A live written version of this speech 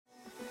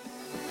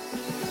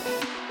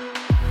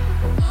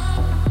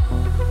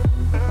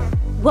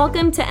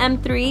Welcome to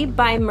M3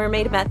 by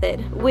Mermaid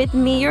Method with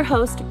me, your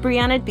host,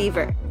 Brianna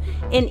Beaver.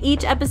 In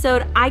each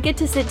episode, I get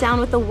to sit down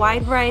with a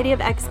wide variety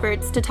of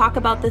experts to talk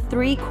about the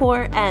three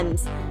core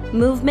M's: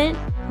 movement,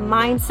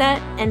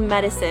 mindset, and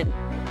medicine,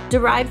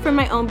 derived from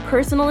my own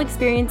personal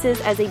experiences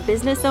as a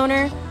business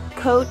owner,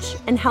 coach,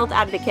 and health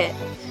advocate.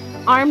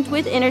 Armed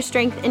with inner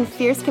strength and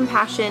fierce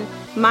compassion,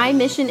 my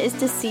mission is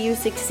to see you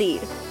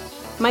succeed.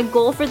 My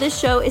goal for this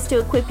show is to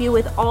equip you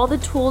with all the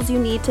tools you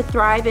need to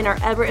thrive in our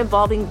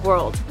ever-evolving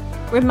world,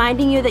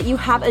 reminding you that you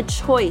have a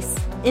choice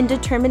in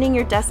determining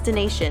your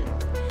destination.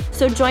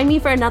 So join me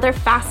for another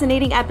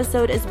fascinating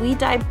episode as we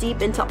dive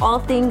deep into all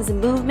things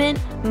movement,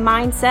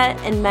 mindset,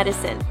 and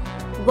medicine.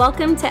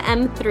 Welcome to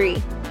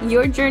M3.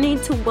 Your journey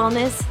to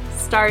wellness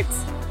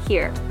starts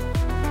here.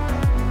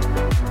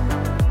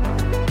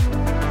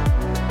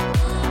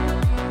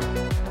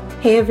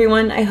 Hey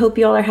everyone, I hope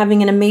you all are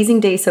having an amazing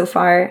day so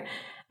far.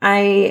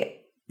 I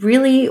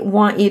really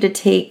want you to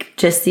take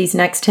just these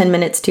next 10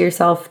 minutes to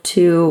yourself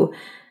to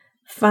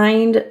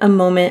find a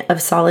moment of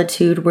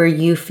solitude where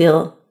you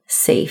feel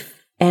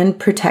safe and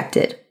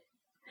protected.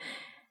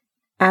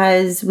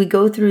 As we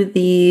go through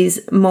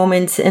these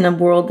moments in a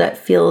world that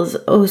feels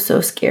oh so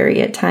scary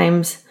at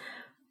times,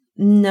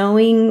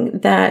 knowing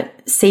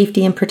that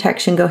safety and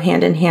protection go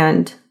hand in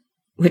hand,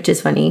 which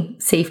is funny.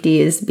 Safety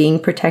is being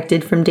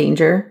protected from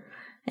danger,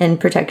 and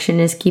protection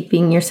is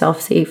keeping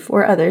yourself safe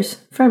or others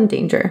from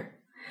danger.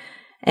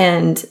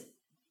 And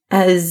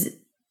as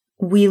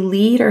we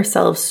lead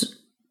ourselves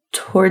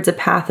towards a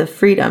path of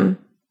freedom,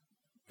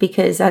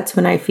 because that's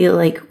when I feel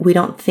like we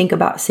don't think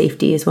about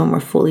safety is when we're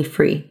fully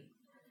free.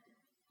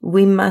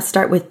 We must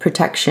start with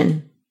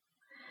protection.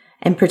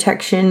 And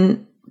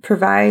protection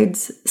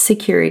provides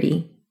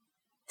security.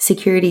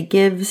 Security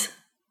gives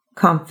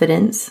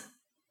confidence.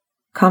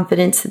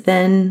 Confidence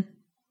then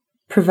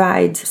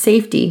provides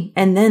safety,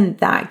 and then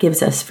that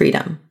gives us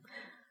freedom.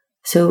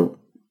 So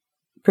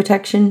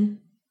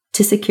protection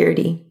to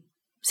security,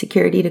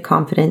 security to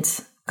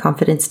confidence,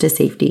 confidence to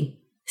safety,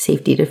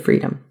 safety to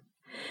freedom.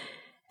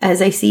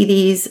 As I see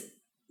these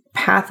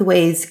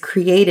pathways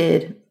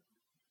created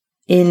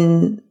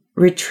in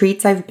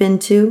retreats I've been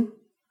to,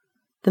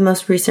 the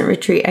most recent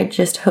retreat I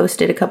just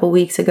hosted a couple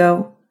weeks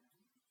ago,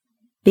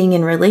 being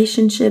in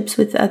relationships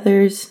with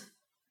others,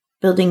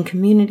 building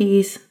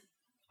communities,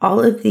 all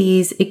of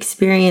these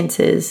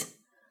experiences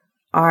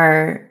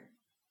are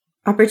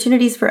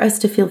opportunities for us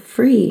to feel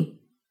free.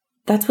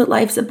 That's what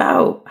life's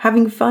about,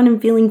 having fun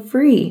and feeling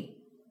free.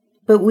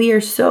 But we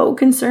are so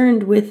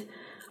concerned with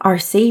our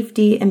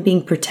safety and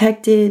being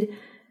protected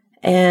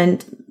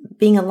and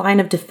being a line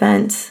of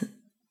defense.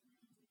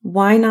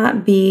 Why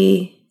not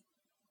be,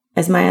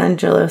 as Maya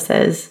Angelou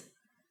says,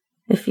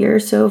 if you're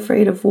so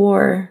afraid of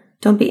war,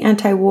 don't be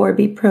anti-war,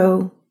 be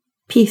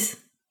pro-peace.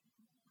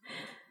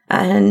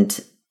 And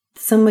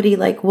somebody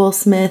like Will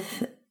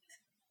Smith,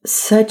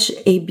 such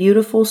a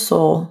beautiful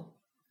soul,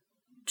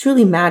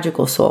 truly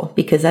magical soul,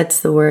 because that's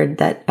the word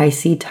that I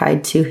see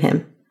tied to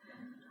him.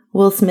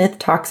 Will Smith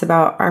talks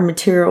about our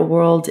material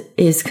world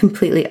is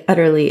completely,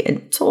 utterly,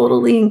 and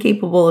totally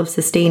incapable of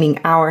sustaining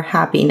our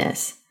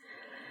happiness.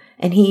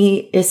 And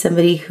he is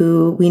somebody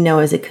who we know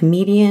as a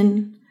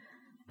comedian,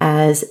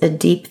 as a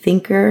deep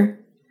thinker.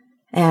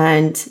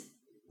 And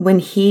when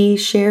he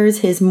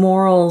shares his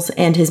morals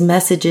and his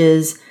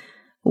messages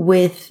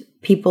with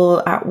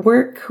people at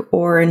work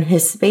or in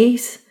his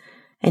space,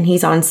 and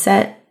he's on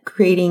set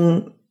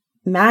creating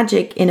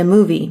magic in a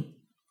movie,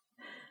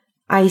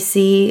 I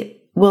see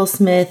Will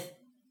Smith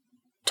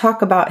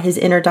talk about his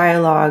inner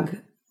dialogue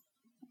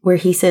where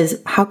he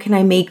says, how can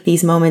I make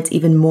these moments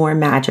even more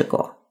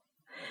magical?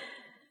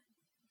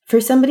 For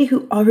somebody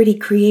who already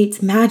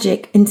creates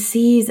magic and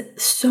sees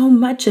so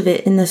much of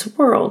it in this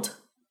world,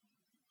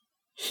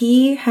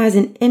 he has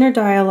an inner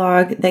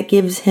dialogue that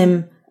gives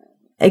him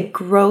a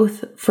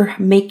growth for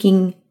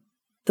making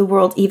the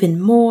world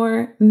even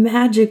more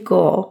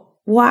magical.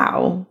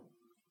 Wow,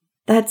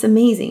 that's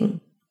amazing.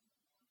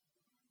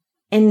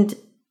 And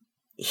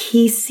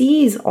he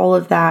sees all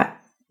of that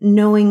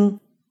knowing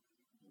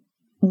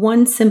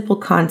one simple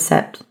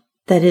concept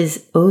that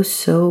is oh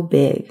so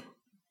big.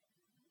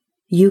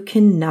 You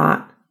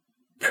cannot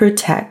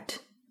protect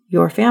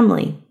your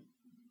family,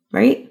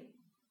 right?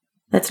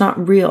 That's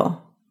not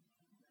real.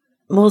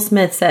 Will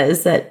Smith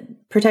says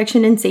that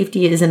protection and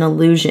safety is an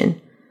illusion.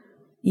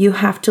 You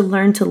have to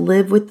learn to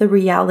live with the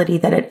reality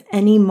that at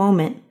any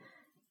moment,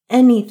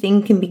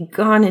 anything can be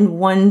gone in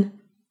 1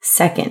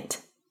 second.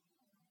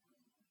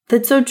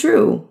 That's so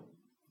true.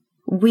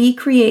 We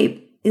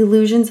create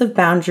illusions of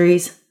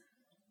boundaries,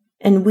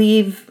 and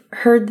we've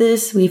heard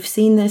this, we've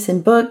seen this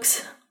in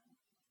books,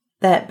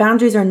 that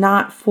boundaries are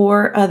not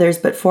for others,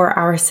 but for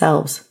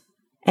ourselves.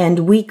 And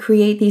we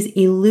create these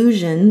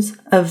illusions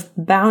of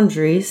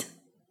boundaries,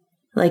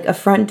 like a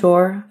front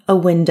door, a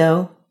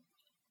window,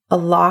 a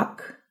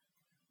lock.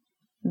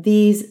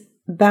 These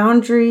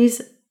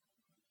boundaries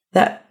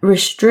that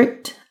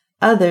restrict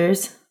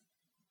others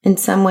in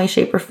some way,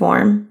 shape, or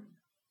form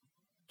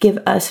give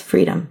us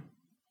freedom.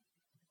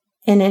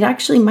 And it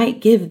actually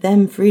might give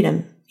them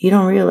freedom. You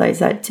don't realize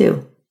that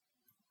too.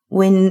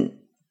 When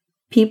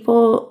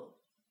people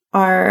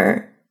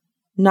are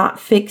not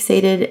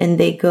fixated and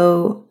they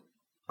go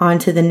on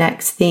to the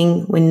next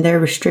thing when they're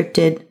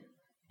restricted,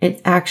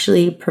 it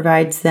actually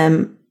provides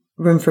them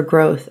room for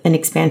growth and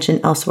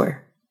expansion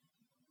elsewhere.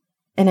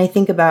 And I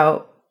think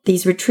about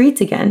these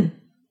retreats again.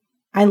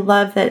 I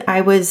love that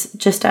I was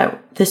just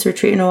at this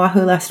retreat in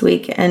Oahu last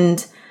week,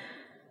 and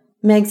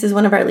Megs is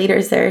one of our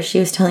leaders there. She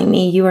was telling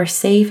me, you are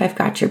safe. I've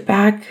got your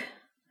back.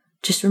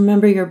 Just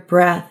remember your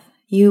breath.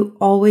 You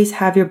always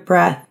have your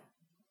breath.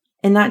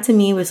 And that to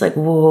me was like,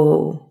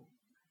 whoa.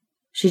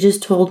 She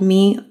just told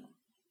me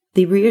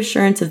the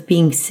reassurance of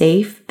being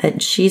safe,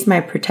 that she's my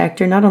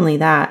protector. Not only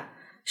that,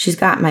 she's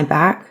got my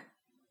back,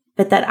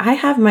 but that I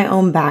have my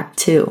own back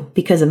too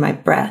because of my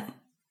breath.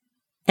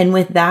 And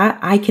with that,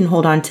 I can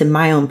hold on to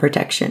my own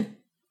protection.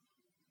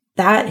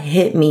 That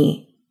hit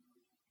me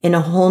in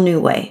a whole new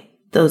way,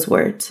 those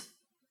words.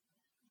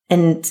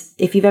 And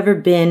if you've ever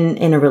been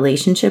in a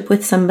relationship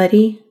with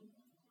somebody,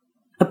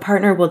 a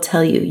partner will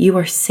tell you, you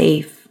are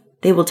safe.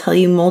 They will tell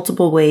you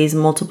multiple ways,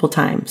 multiple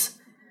times.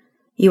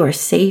 You are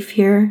safe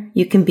here.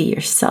 You can be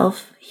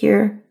yourself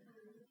here.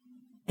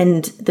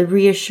 And the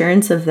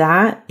reassurance of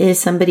that is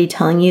somebody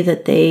telling you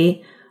that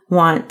they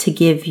want to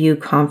give you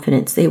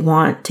confidence. They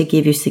want to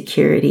give you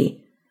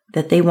security,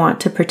 that they want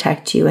to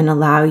protect you and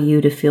allow you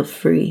to feel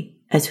free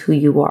as who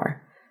you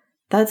are.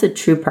 That's a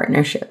true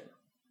partnership.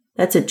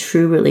 That's a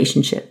true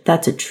relationship.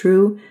 That's a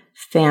true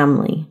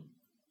family.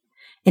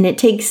 And it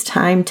takes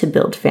time to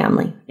build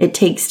family. It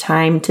takes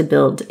time to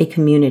build a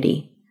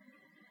community.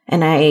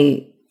 And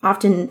I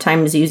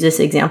oftentimes use this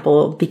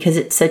example because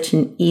it's such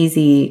an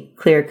easy,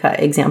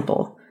 clear-cut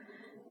example.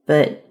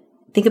 But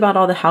think about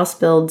all the house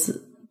builds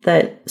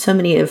that so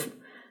many of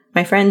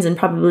my friends and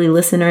probably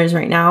listeners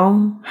right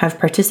now have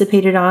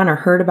participated on or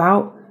heard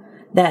about,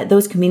 that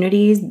those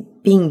communities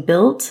being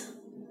built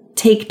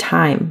take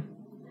time.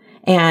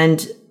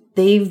 And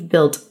they've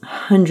built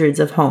hundreds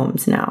of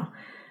homes now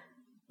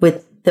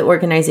with the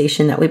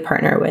organization that we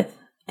partner with.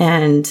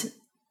 And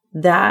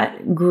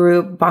that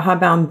group, Baja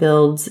Bound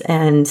Builds,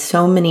 and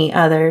so many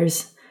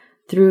others,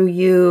 Through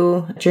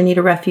You, Journey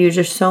to Refuge,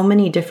 there's so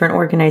many different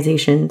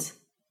organizations.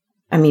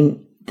 I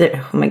mean,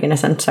 oh my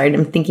goodness, I'm sorry,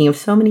 I'm thinking of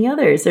so many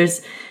others.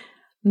 There's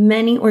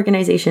many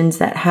organizations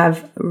that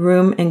have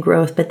room and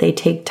growth, but they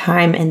take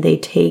time and they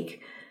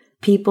take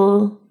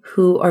people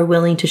who are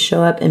willing to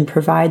show up and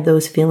provide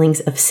those feelings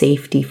of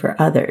safety for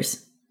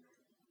others.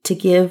 To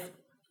give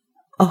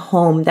a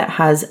home that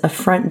has a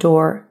front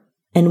door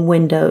and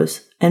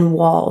windows and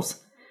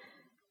walls,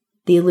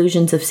 the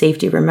illusions of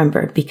safety,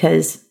 remember,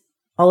 because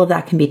all of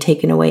that can be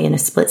taken away in a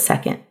split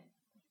second.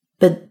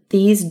 But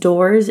these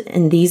doors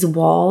and these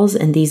walls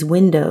and these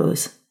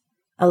windows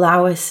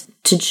allow us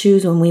to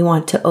choose when we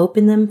want to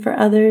open them for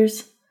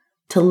others,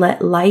 to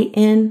let light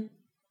in,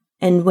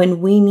 and when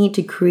we need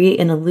to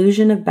create an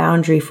illusion of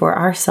boundary for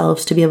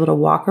ourselves to be able to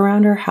walk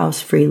around our house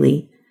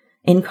freely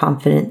in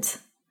confidence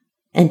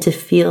and to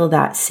feel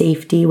that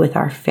safety with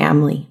our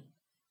family.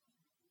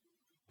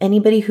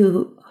 Anybody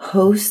who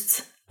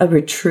hosts a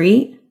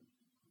retreat,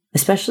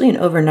 especially an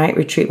overnight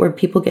retreat where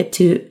people get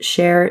to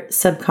share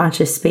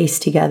subconscious space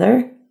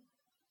together,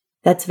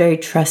 that's very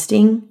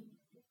trusting.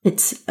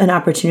 It's an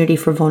opportunity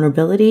for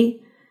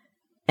vulnerability.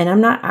 And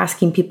I'm not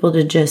asking people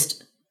to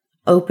just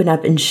open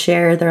up and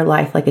share their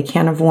life like a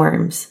can of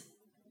worms,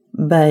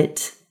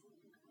 but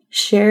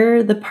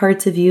share the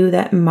parts of you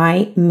that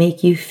might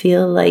make you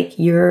feel like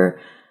you're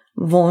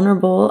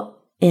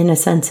vulnerable in a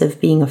sense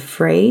of being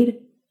afraid,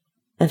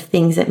 of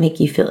things that make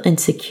you feel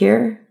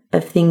insecure,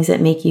 of things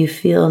that make you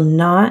feel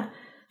not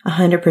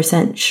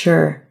 100%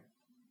 sure,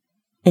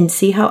 and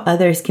see how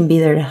others can be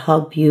there to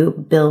help you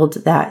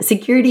build that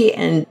security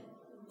and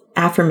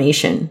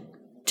affirmation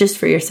just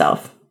for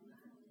yourself.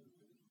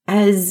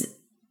 As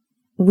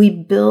we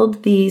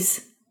build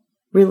these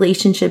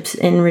relationships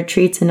and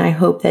retreats, and I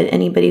hope that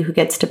anybody who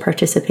gets to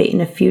participate in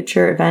a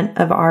future event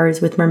of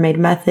ours with Mermaid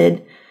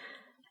Method,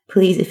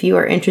 please, if you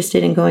are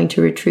interested in going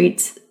to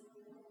retreats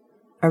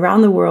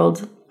around the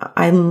world,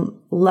 I'm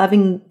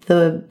loving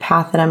the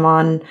path that I'm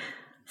on,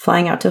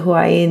 flying out to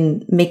Hawaii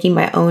and making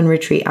my own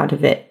retreat out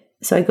of it.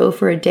 So I go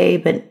for a day,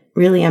 but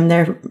really I'm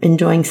there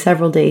enjoying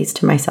several days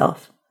to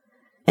myself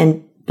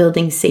and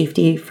building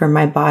safety for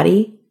my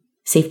body,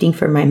 safety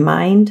for my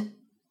mind,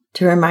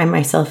 to remind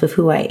myself of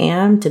who I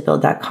am, to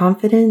build that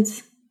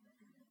confidence.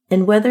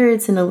 And whether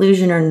it's an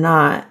illusion or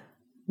not,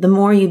 the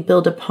more you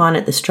build upon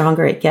it, the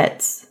stronger it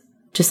gets,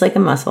 just like a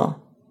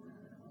muscle.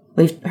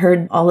 We've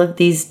heard all of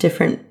these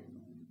different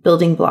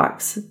building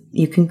blocks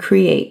you can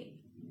create: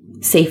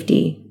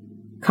 safety,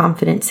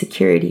 confidence,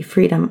 security,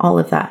 freedom, all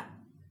of that.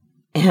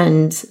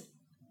 And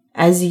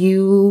as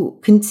you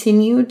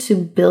continue to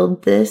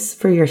build this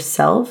for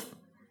yourself,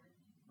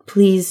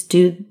 please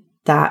do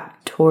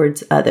that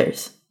towards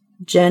others.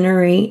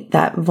 Generate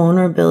that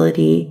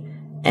vulnerability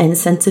and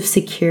sense of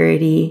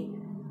security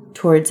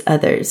towards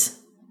others.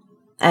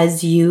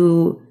 As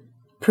you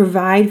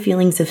provide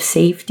feelings of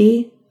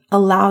safety,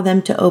 allow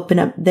them to open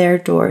up their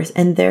doors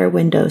and their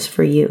windows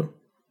for you.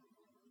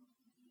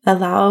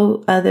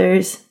 Allow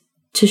others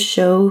to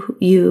show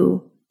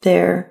you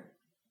their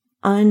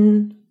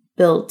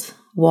unbuilt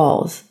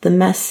walls, the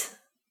mess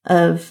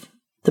of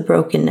the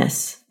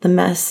brokenness, the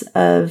mess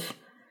of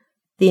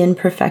the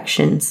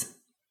imperfections,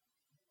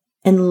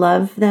 and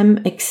love them,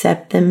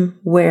 accept them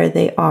where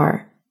they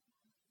are.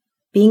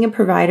 Being a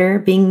provider,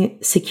 being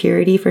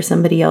security for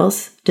somebody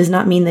else does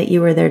not mean that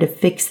you are there to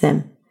fix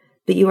them,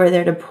 but you are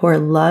there to pour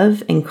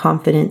love and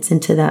confidence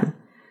into them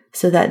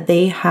so that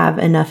they have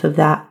enough of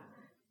that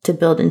to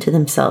build into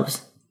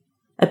themselves.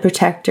 A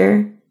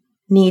protector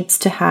needs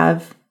to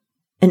have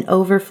an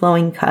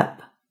overflowing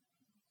cup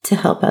to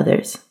help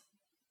others.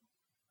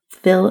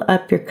 Fill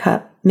up your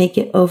cup, make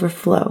it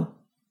overflow,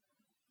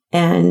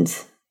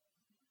 and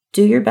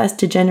do your best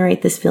to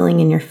generate this feeling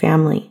in your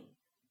family.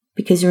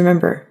 Because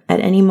remember, at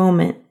any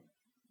moment,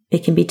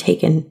 it can be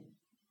taken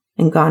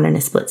and gone in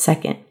a split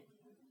second.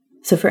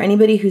 So for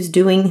anybody who's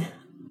doing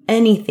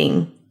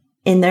anything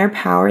in their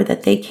power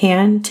that they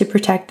can to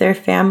protect their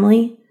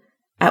family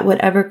at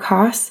whatever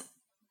cost,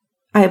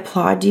 I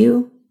applaud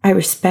you, I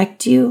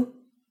respect you,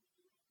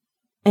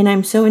 and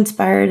I'm so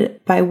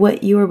inspired by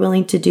what you are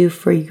willing to do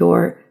for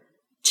your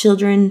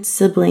children,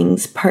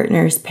 siblings,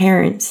 partners,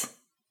 parents,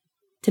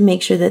 to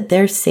make sure that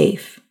they're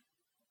safe.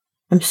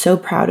 I'm so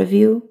proud of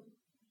you.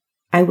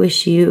 I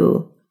wish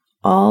you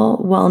all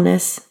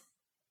wellness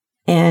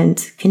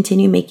and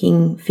continue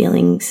making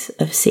feelings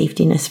of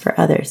safetyness for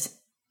others.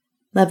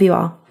 Love you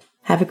all.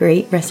 Have a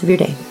great rest of your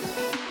day.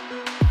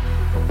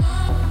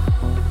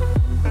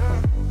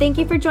 Thank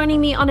you for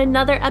joining me on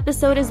another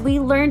episode as we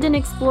learned and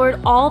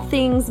explored all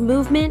things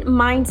movement,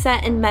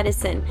 mindset, and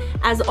medicine.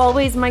 As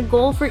always, my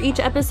goal for each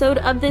episode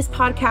of this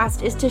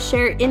podcast is to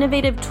share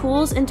innovative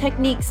tools and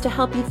techniques to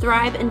help you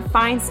thrive and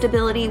find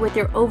stability with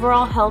your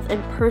overall health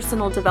and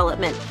personal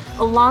development,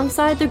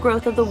 alongside the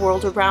growth of the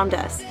world around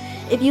us.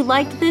 If you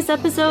liked this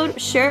episode,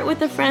 share it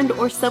with a friend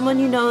or someone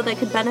you know that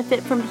could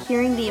benefit from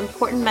hearing the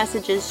important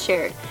messages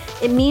shared.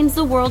 It means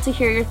the world to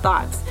hear your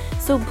thoughts.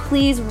 So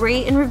please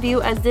rate and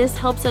review, as this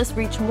helps us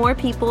reach more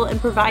people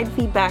and provide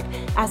feedback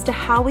as to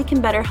how we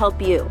can better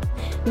help you.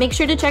 Make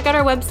sure to check out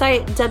our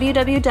website,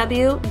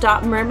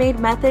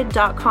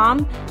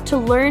 www.mermaidmethod.com, to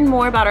learn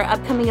more about our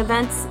upcoming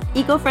events,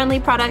 eco-friendly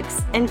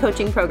products, and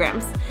coaching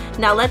programs.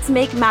 Now let's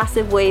make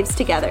massive waves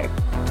together.